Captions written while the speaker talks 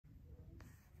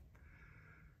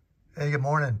Hey, good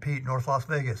morning, Pete, North Las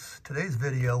Vegas. Today's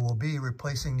video will be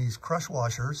replacing these crush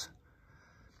washers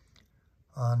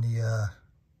on the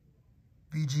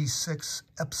VG6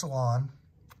 Epsilon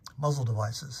muzzle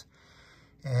devices.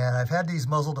 And I've had these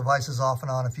muzzle devices off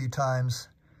and on a few times,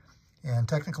 and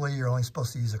technically you're only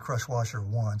supposed to use a crush washer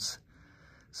once.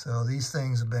 So these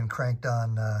things have been cranked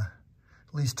on at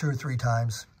least 2 or 3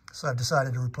 times. So I've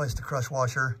decided to replace the crush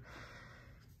washer.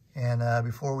 And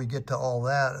before we get to all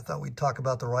that, I thought we'd talk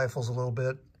about the rifles a little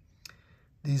bit.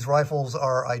 These rifles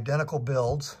are identical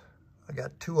builds. I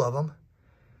got 2 of them.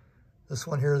 This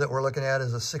one here that we're looking at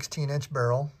is a 16-inch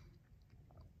barrel.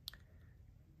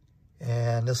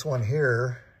 And this one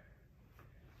here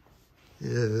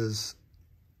is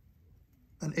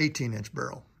an 18-inch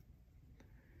barrel.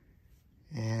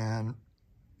 And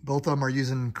both of them are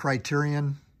using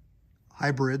Criterion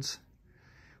hybrids,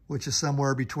 which is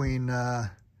somewhere between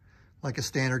like a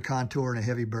standard contour and a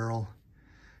heavy barrel.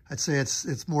 I'd say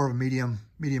it's more of a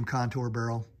medium contour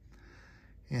barrel.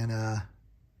 And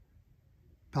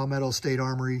Palmetto State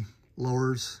Armory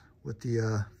lowers with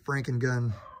the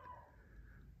Frankengun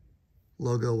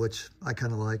logo, which I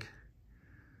kind of like.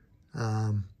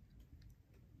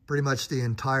 Pretty much the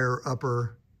entire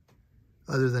upper,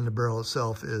 other than the barrel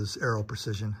itself, is Aero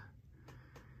Precision.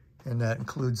 And that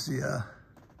includes the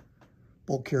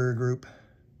bolt carrier group.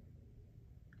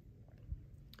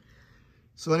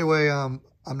 So anyway, I'm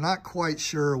not quite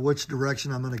sure which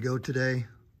direction I'm going to go today.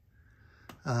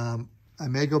 I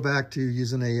may go back to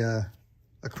using a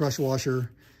crush washer,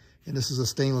 and this is a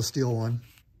stainless steel one.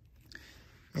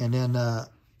 And then I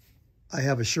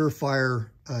have a Surefire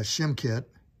shim kit,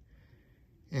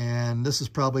 and this is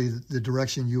probably the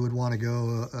direction you would want to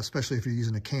go, especially if you're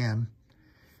using a can.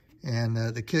 And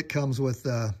the kit comes with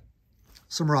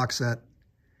some rock set.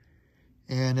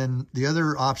 And then the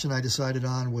other option I decided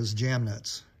on was jam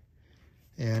nuts.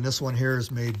 And this one here is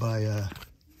made by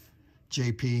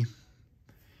JP.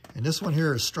 And this one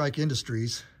here is Strike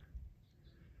Industries.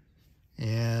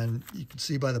 And you can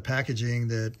see by the packaging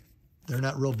that they're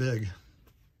not real big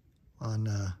on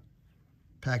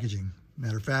packaging.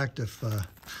 Matter of fact, if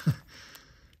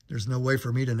there's no way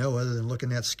for me to know other than looking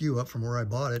that SKU up from where I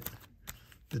bought it,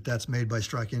 that that's made by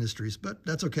Strike Industries, but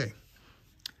that's okay.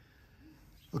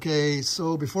 Okay,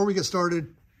 so before we get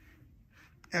started,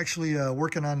 actually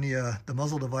working on the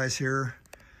muzzle device here,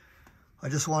 I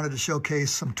just wanted to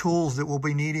showcase some tools that we'll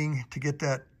be needing to get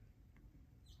that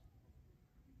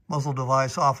muzzle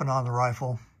device off and on the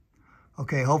rifle.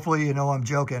 Okay, hopefully you know I'm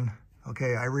joking.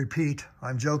 Okay, I repeat,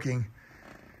 I'm joking.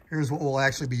 Here's what we'll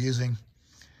actually be using.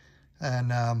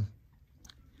 And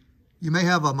you may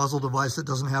have a muzzle device that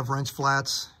doesn't have wrench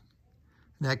flats.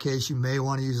 In that case, you may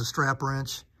want to use a strap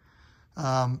wrench.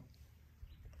 A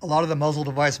lot of the muzzle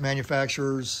device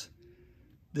manufacturers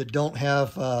that don't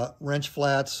have wrench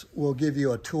flats will give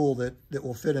you a tool that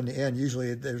will fit in the end.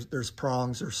 Usually there's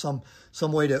prongs or some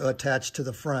way to attach to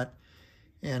the front.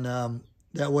 And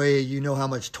that way you know how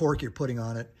much torque you're putting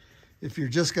on it. If you're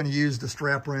just going to use the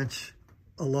strap wrench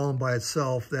alone by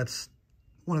itself, that's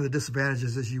one of the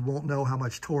disadvantages, is you won't know how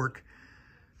much torque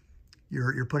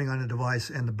you're putting on the device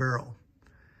and the barrel.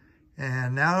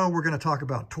 And now we're going to talk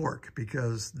about torque,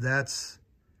 because that's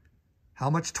how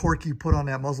much torque you put on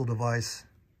that muzzle device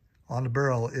on the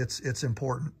barrel. It's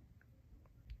important.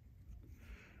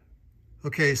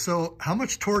 Okay, so how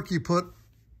much torque you put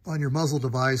on your muzzle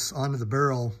device onto the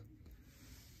barrel,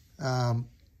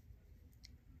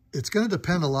 it's going to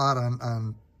depend a lot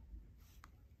on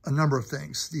a number of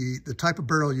things. The type of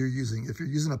barrel you're using. If you're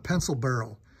using a pencil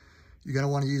barrel, you're going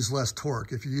to want to use less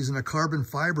torque. If you're using a carbon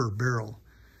fiber barrel,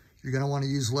 you're going to want to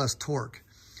use less torque.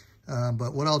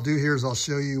 But what I'll do here is I'll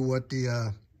show you what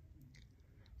the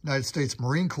United States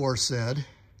Marine Corps said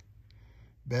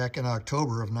back in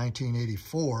October of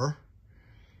 1984.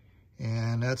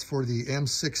 And that's for the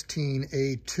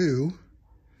M16A2.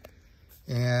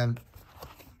 And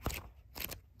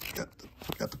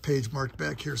got the page marked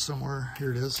back here somewhere.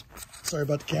 Here it is. Sorry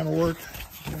about the camera work.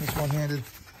 Doing this one-handed.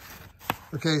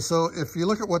 Okay, so if you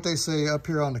look at what they say up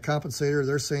here on the compensator,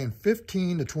 they're saying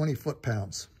 15 to 20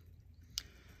 foot-pounds.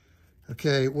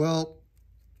 Okay, well,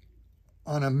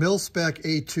 on a mil-spec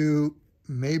A2,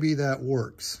 maybe that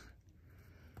works.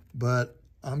 But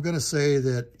I'm going to say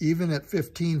that even at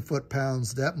 15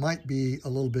 foot-pounds, that might be a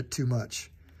little bit too much.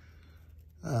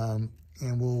 And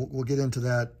we'll get into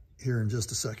that here in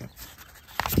just a second.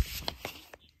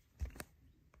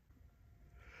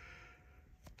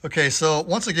 Okay, so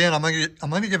once again, I'm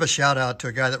going to give a shout out to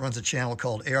a guy that runs a channel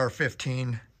called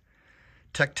AR-15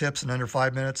 Tech Tips in Under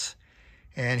 5 Minutes.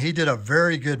 And he did a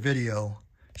very good video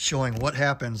showing what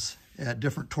happens at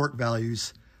different torque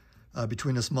values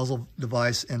between this muzzle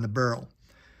device and the barrel.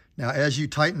 Now, as you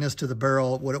tighten this to the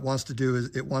barrel, what it wants to do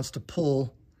is it wants to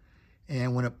pull,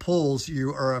 and when it pulls,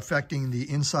 you are affecting the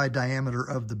inside diameter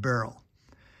of the barrel.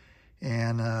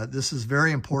 And this is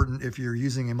very important if you're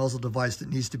using a muzzle device that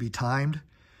needs to be timed.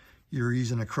 You're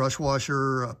using a crush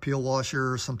washer, a peel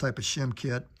washer, some type of shim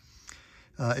kit.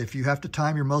 If you have to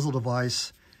time your muzzle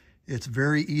device, it's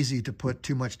very easy to put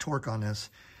too much torque on this.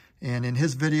 And in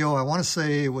his video, I want to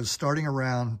say it was starting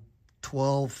around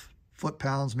 12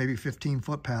 foot-pounds, maybe 15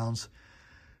 foot-pounds.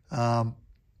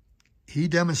 He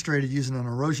demonstrated using an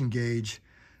erosion gauge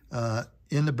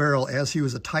in the barrel as he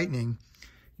was tightening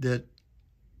that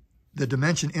the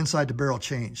dimension inside the barrel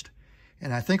changed.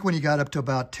 And I think when he got up to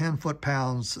about 10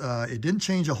 foot-pounds, it didn't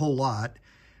change a whole lot.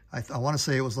 I want to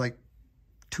say it was like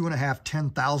 2.5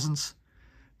 10,000ths.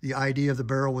 The ID of the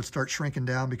barrel would start shrinking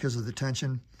down because of the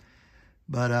tension.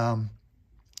 But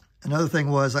another thing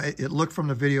was, it looked from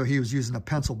the video he was using a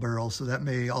pencil barrel, so that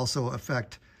may also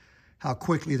affect how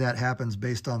quickly that happens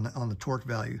based on the torque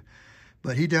value.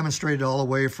 But he demonstrated all the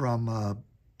way from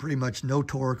pretty much no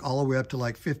torque all the way up to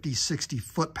like 50, 60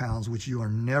 foot-pounds, which you are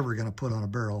never going to put on a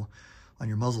barrel on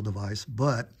your muzzle device.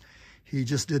 But he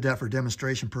just did that for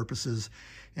demonstration purposes.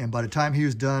 And by the time he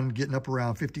was done getting up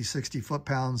around 50, 60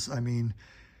 foot-pounds, I mean,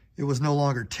 it was no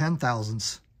longer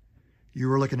 10,000ths. You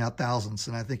were looking at thousands.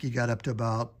 And I think he got up to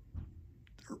about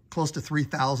close to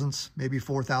 3,000ths, maybe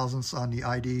 4,000ths on the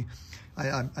ID.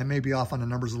 I may be off on the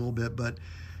numbers a little bit, but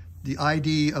the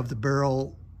ID of the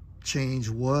barrel change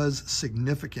was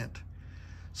significant.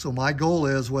 So my goal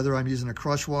is, whether I'm using a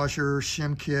crush washer,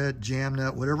 shim kit, jam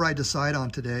nut, whatever I decide on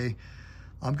today,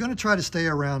 I'm going to try to stay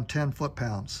around 10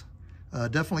 foot-pounds.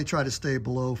 Definitely try to stay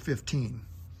below 15.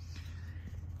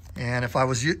 And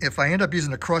if I end up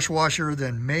using a crush washer,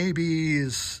 then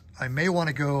I may want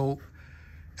to go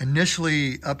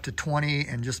initially up to 20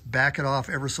 and just back it off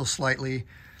ever so slightly,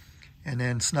 and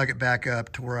then snug it back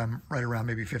up to where I'm right around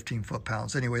maybe 15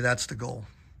 foot-pounds. Anyway, that's the goal.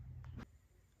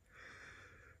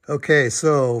 Okay,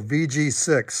 so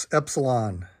VG6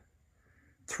 Epsilon,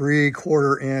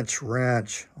 3/4 inch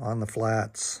wrench on the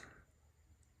flats.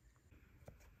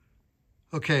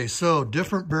 Okay, so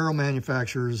different barrel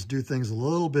manufacturers do things a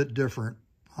little bit different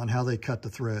on how they cut the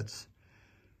threads.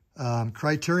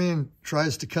 Criterion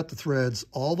tries to cut the threads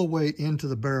all the way into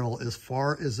the barrel as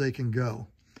far as they can go.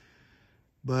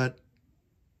 But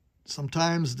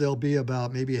sometimes they'll be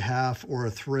about maybe a half or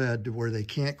a thread to where they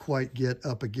can't quite get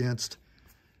up against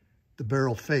the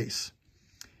barrel face.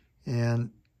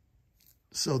 And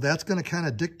so that's going to kind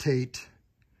of dictate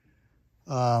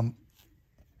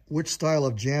which style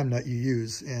of jam nut you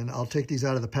use. And I'll take these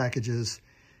out of the packages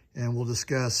and we'll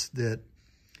discuss that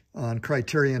on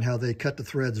Criterion, how they cut the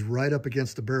threads right up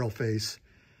against the barrel face.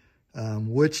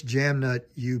 Which jam nut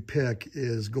you pick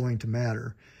is going to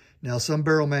matter. Now, some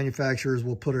barrel manufacturers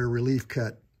will put a relief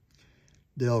cut.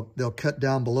 They'll cut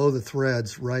down below the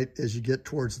threads right as you get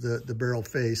towards the barrel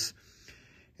face.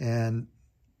 And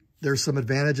there's some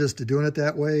advantages to doing it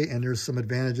that way, and there's some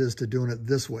advantages to doing it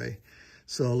this way.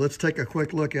 So let's take a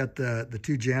quick look at the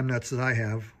two jam nuts that I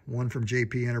have, one from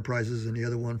JP Enterprises and the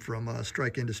other one from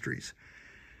Strike Industries.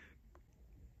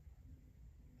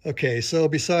 Okay, so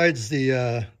besides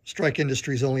the Strike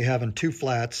Industries only having 2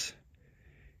 flats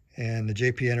and the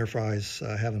JP Enterprise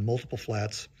having multiple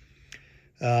flats,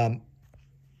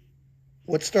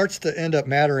 what starts to end up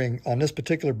mattering on this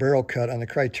particular barrel cut on the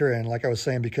Criterion, like I was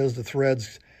saying, because the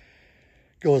threads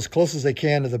go as close as they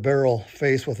can to the barrel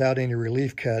face without any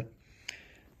relief cut,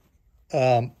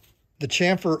 the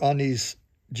chamfer on these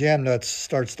jam nuts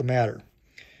starts to matter,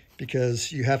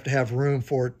 because you have to have room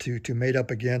for it to mate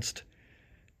up against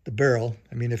the barrel.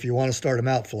 I mean, if you want to start them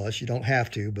out flush, you don't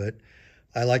have to, but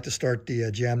I like to start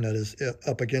the jam nut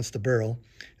up against the barrel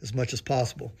as much as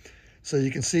possible. So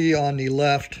you can see on the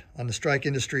left, on the Strike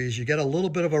Industries, you get a little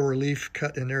bit of a relief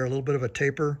cut in there, a little bit of a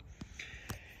taper.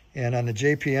 And on the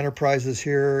JP Enterprises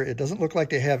here, it doesn't look like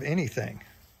they have anything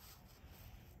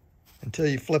until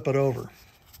you flip it over.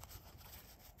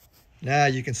 Now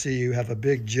you can see you have a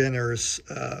big, generous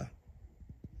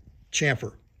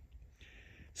chamfer.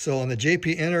 So on the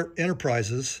JP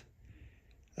Enterprises,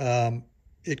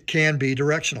 it can be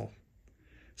directional.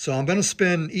 So I'm going to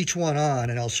spin each one on,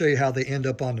 and I'll show you how they end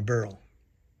up on the barrel.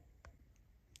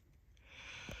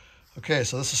 Okay,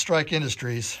 so this is Strike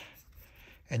Industries.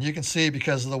 And you can see,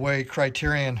 because of the way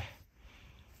Criterion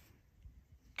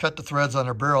cut the threads on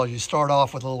their barrel, you start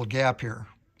off with a little gap here.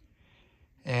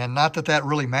 And not that that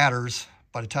really matters.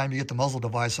 By the time you get the muzzle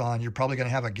device on, you're probably going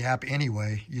to have a gap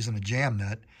anyway using a jam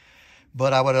nut.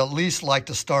 But I would at least like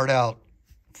to start out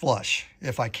flush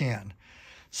if I can.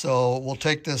 So we'll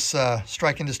take this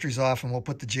Strike Industries off and we'll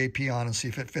put the JP on and see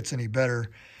if it fits any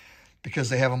better, because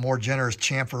they have a more generous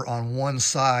chamfer on one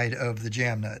side of the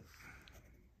jam nut.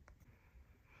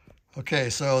 Okay,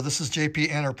 so this is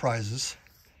JP Enterprises.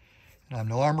 And I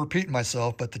know I'm repeating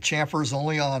myself, but the chamfer is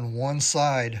only on one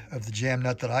side of the jam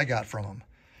nut that I got from them.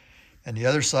 And the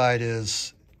other side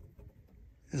is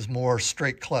more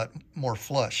straight cut, more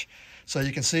flush. So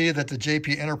you can see that the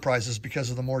JP Enterprises, because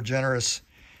of the more generous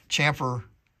chamfer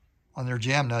on their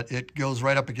jam nut, it goes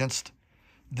right up against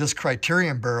this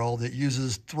Criterion barrel that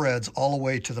uses threads all the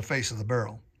way to the face of the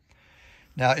barrel.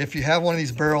 Now, if you have one of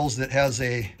these barrels that has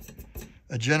a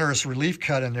generous relief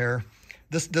cut in there,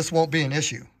 this won't be an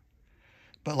issue.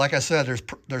 But like I said,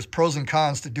 there's pros and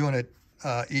cons to doing it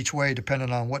each way,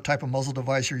 depending on what type of muzzle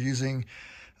device you're using,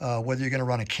 whether you're going to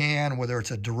run a can, whether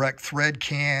it's a direct thread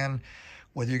can,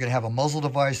 whether you're going to have a muzzle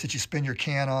device that you spin your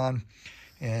can on,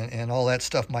 and all that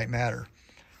stuff might matter.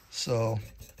 So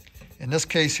in this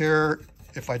case here,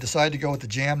 if I decide to go with the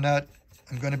jam nut,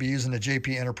 I'm going to be using the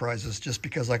JP Enterprises just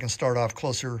because I can start off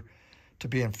closer to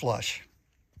being flush.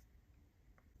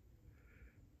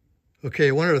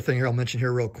 Okay, one other thing here I'll mention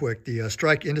here real quick. The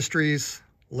Strike Industries,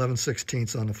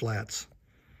 11/16 on the flats.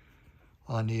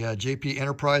 On the JP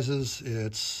Enterprises,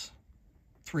 it's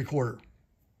 3/4.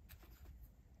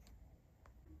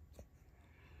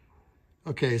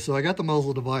 Okay, so I got the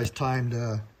muzzle device timed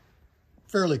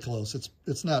fairly close.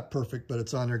 It's not perfect, but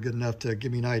it's on there good enough to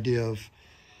give me an idea of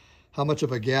how much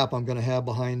of a gap I'm going to have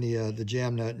behind the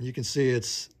jam nut. And you can see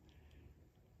it's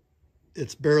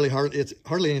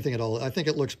hardly anything at all. I think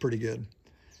it looks pretty good.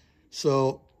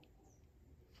 So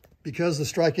because the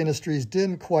Strike Industries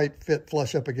didn't quite fit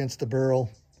flush up against the barrel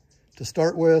to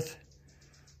start with,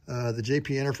 the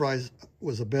JP Enterprise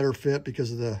was a better fit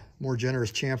because of the more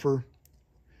generous chamfer.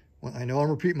 Well, I know I'm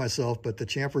repeating myself, but the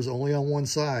chamfer is only on one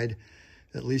side,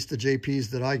 at least the JPs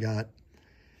that I got.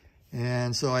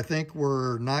 And so I think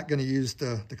we're not going to use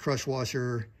the crush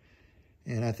washer,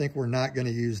 and I think we're not going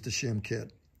to use the shim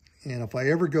kit. And if I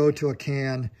ever go to a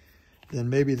can, then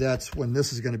maybe that's when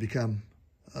this is going to become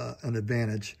an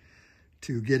advantage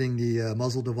to getting the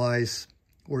muzzle device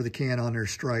or the can on there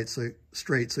straight, so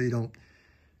you don't,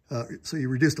 so you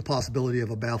reduce the possibility of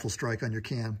a baffle strike on your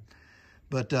can.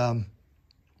 But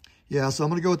yeah, so I'm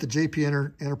going to go with the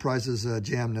JP Enterprises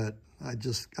jam nut. I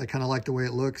kind of like the way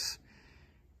it looks,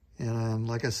 and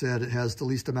like I said, it has the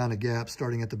least amount of gap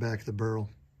starting at the back of the barrel.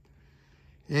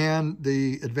 And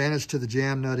the advantage to the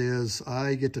jam nut is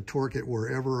I get to torque it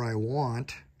wherever I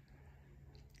want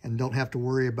and don't have to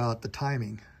worry about the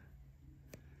timing.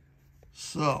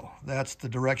 So that's the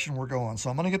direction we're going. So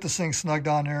I'm going to get this thing snugged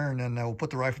on there, and then we'll put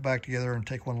the rifle back together and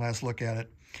take one last look at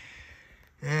it.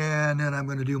 And then I'm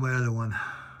going to do my other one.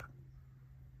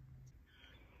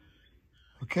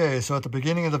 Okay, so at the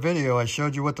beginning of the video, I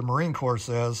showed you what the Marine Corps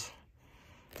says,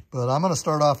 but I'm going to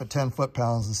start off at 10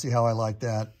 foot-pounds and see how I like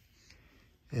that.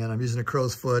 And I'm using a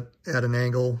crow's foot at an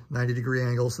angle, 90-degree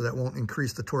angle, so that won't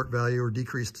increase the torque value or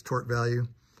decrease the torque value.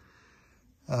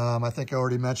 I think I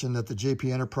already mentioned that the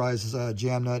JP Enterprise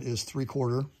jam nut is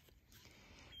 3/4.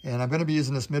 And I'm going to be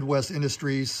using this Midwest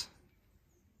Industries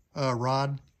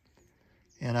rod.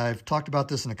 And I've talked about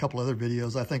this in a couple other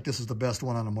videos. I think this is the best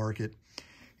one on the market.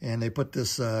 And they put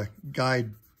this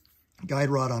guide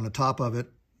rod on the top of it.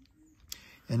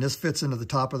 And this fits into the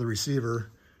top of the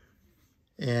receiver.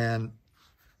 And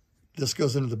this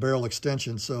goes into the barrel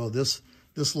extension. So this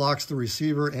locks the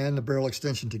receiver and the barrel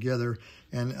extension together.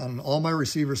 And on all my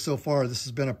receivers so far, this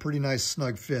has been a pretty nice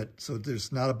snug fit. So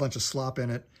there's not a bunch of slop in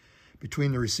it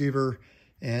between the receiver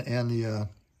and the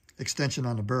extension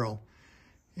on the barrel.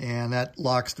 And that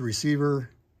locks the receiver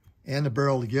and the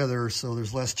barrel together, so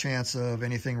there's less chance of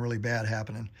anything really bad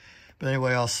happening. But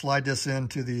anyway, I'll slide this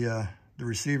into the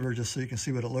receiver just so you can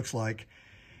see what it looks like.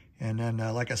 And then,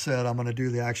 like I said, I'm going to do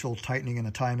the actual tightening and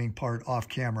the timing part off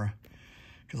camera,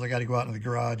 because I got to go out into the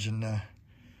garage and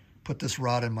put this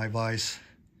rod in my vise.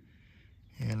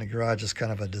 And the garage is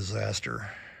kind of a disaster.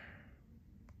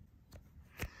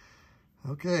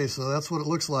 Okay, so that's what it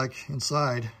looks like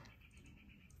inside.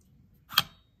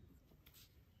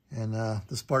 And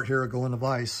this part here will go in the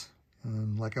vise.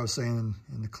 And like I was saying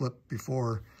in the clip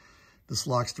before, this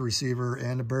locks the receiver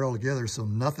and the barrel together so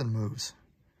nothing moves.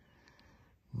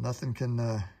 Nothing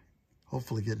can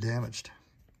hopefully get damaged.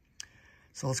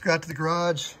 So let's go out to the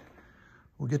garage.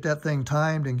 We'll get that thing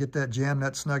timed and get that jam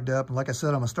nut snugged up. And like I said,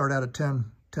 I'm going to start out at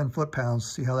 10 foot-pounds,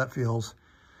 see how that feels.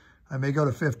 I may go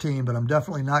to 15, but I'm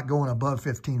definitely not going above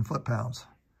 15 foot-pounds.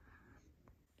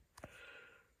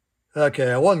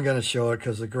 Okay, I wasn't going to show it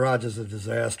because the garage is a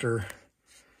disaster.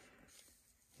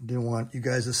 Didn't want you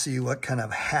guys to see what kind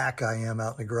of hack I am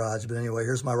out in the garage. But anyway,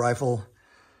 here's my rifle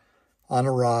on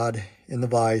a rod in the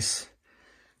vise.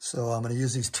 So I'm going to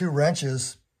use these 2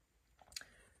 wrenches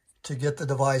to get the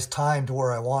device timed to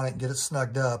where I want it and get it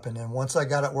snugged up. And then once I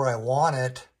got it where I want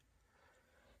it,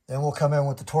 then we'll come in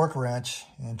with the torque wrench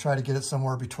and try to get it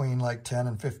somewhere between like 10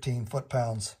 and 15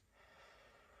 foot-pounds.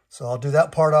 So I'll do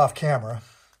that part off camera.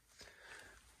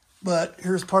 But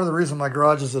here's part of the reason my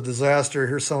garage is a disaster.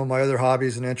 Here's some of my other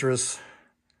hobbies and interests.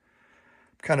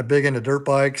 I'm kind of big into dirt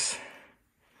bikes.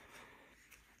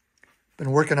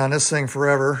 Been working on this thing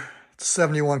forever. It's a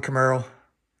 71 Camaro.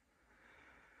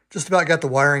 Just about got the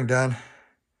wiring done.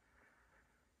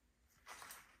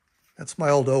 That's my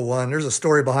old 01. There's a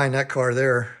story behind that car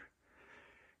there.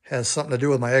 Has something to do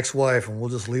with my ex-wife, and we'll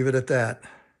just leave it at that.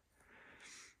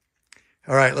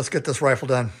 All right, let's get this rifle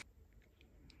done.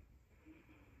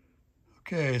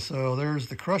 Okay, so there's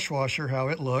the crush washer, how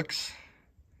it looks.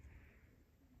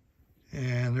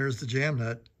 And there's the jam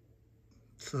nut.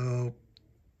 So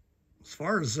as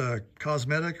far as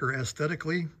cosmetic or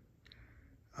aesthetically,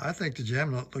 I think the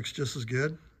jam nut looks just as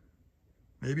good.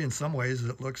 Maybe in some ways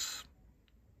it looks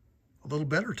a little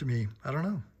better to me. I don't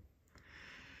know.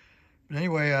 But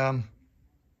anyway,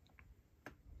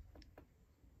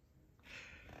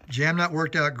 jam nut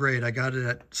worked out great. I got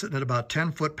it sitting at about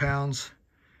 10 foot-pounds.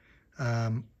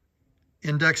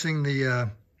 Indexing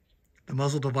the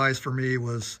muzzle device for me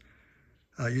was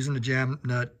using the jam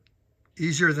nut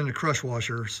easier than the crush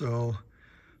washer. So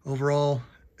overall,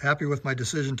 happy with my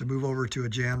decision to move over to a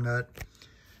jam nut.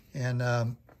 And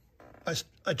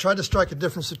I tried to strike a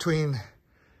difference between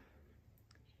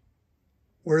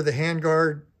where the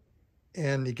handguard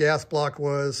and the gas block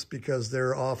was, because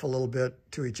they're off a little bit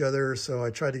to each other. So I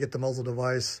tried to get the muzzle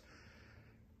device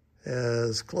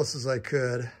as close as I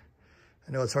could.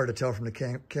 I know it's hard to tell from the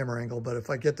camera angle, but if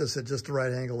I get this at just the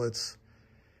right angle, it's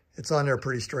on there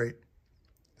pretty straight.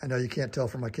 I know you can't tell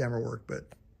from my camera work, but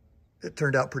it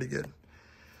turned out pretty good.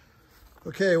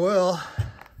 Okay, well,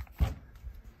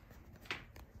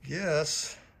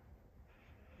 yes,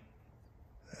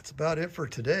 that's about it for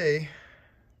today.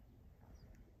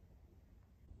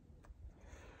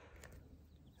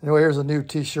 Anyway, here's a new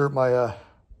t-shirt my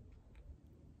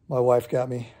wife got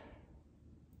me.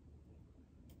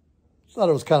 Thought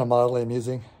it was kind of mildly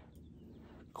amusing.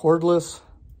 Cordless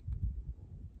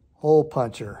hole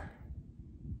puncher.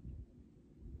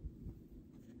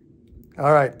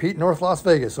 All right, Pete, North Las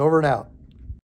Vegas, over and out.